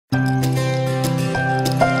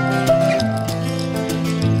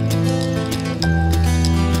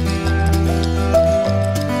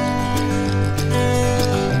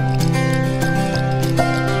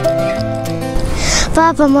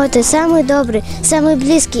Папа мой, ты самый добрый, самый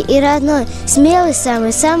близкий и родной, смелый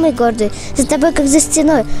самый, самый гордый. За тобой, как за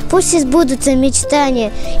стеной, пусть избудутся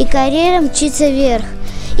мечтания, и карьера мчится вверх,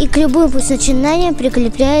 и к любым пусть начинаниям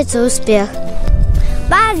прикрепляется успех.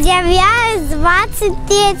 Поздравляю с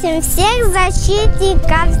 23-м всех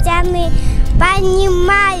защитников страны.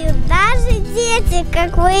 Понимаю, даже дети,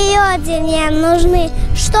 как вы, родине нужны.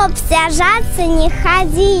 Чтоб сражаться не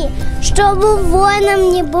ходи, чтобы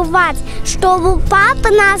воином не бывать, чтобы папа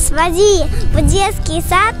нас води в детский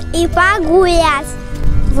сад и погулять.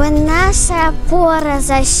 Вы наша опора,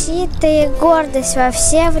 защита и гордость во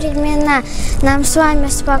все времена. Нам с вами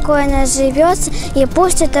спокойно живется, и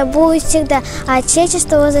пусть это будет всегда.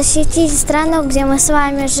 Отечество, защитите страну, где мы с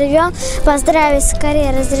вами живем. Поздравить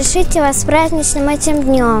скорее, разрешите вас с праздничным этим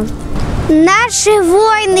днем. Наши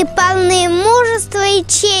воины полны мужества и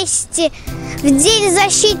чести. В день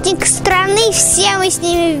защитника страны все мы с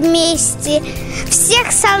ними вместе.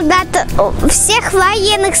 Всех солдат, всех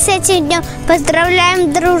военных с этим днем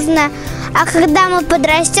поздравляем дружно. А когда мы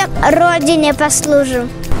подрастем, Родине послужим.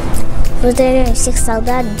 Поздравляем всех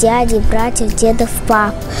солдат, дядей, братьев, дедов,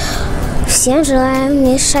 пап. Всем желаем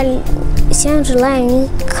не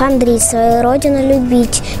хандрить, свою Родину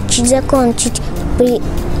любить, чуть закончить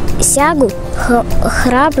присягу,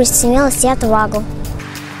 храбрость, смелость и отвагу.